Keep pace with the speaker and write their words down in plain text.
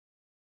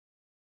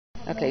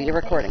Okay, you're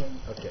recording.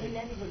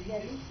 Okay.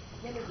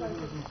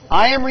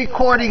 I am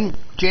recording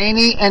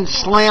Janie and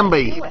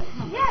Slamby.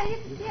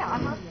 Yeah,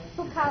 I'm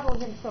going to coddle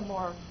him some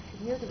more.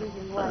 You're the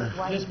reason why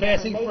Just he's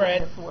passing made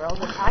Fred. in this world.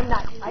 And I'm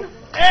not.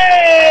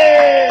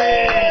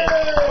 Hey!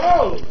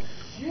 Oh,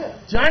 shit.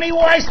 Johnny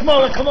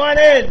Weissmuller, come on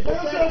in.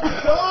 There's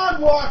a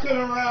dog walking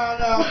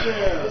around out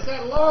there. It's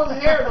that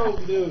long-haired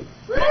old dude.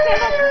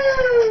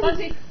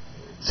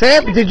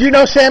 Sam, did you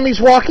know Sammy's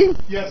walking?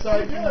 Yes,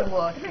 I do.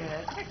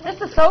 This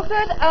is so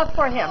good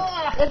for him,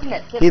 isn't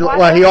it? This He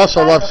water-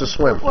 also loves to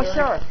swim. For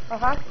sure.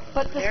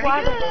 But this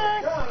water.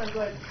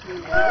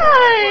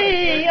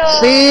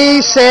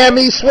 See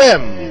Sammy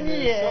swim.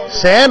 Yeah.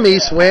 Sammy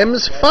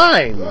swims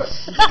fine.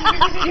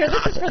 Here,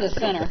 this is for the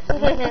center.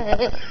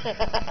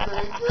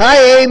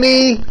 Hi,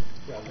 Amy.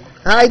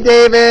 Hi,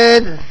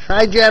 David.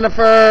 Hi,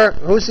 Jennifer.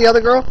 Who's the other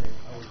girl?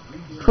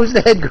 Who's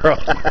the head girl?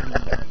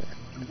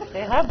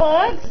 Say hi,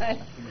 Bugs. Hi,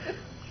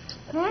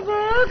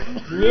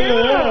 Bugs.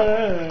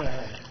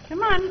 Yeah.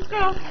 Come on, let's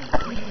go.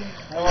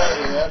 How are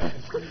you, Ed?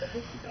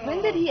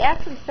 When did he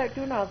actually start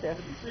doing all this?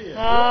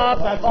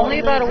 Only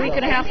about a week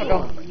and a half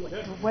ago.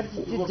 What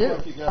did you do?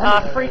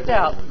 Freaked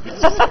out.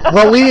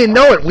 Well, we didn't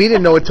know it. We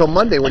didn't know it till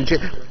Monday when.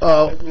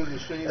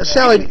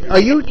 Sally,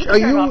 are you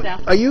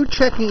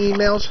checking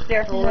emails?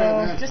 There.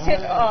 Just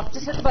hit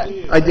the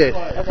button. I did.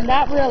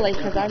 Not really,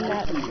 because I'm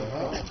not.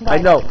 I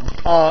know.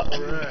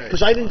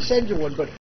 Because I didn't send you one, but.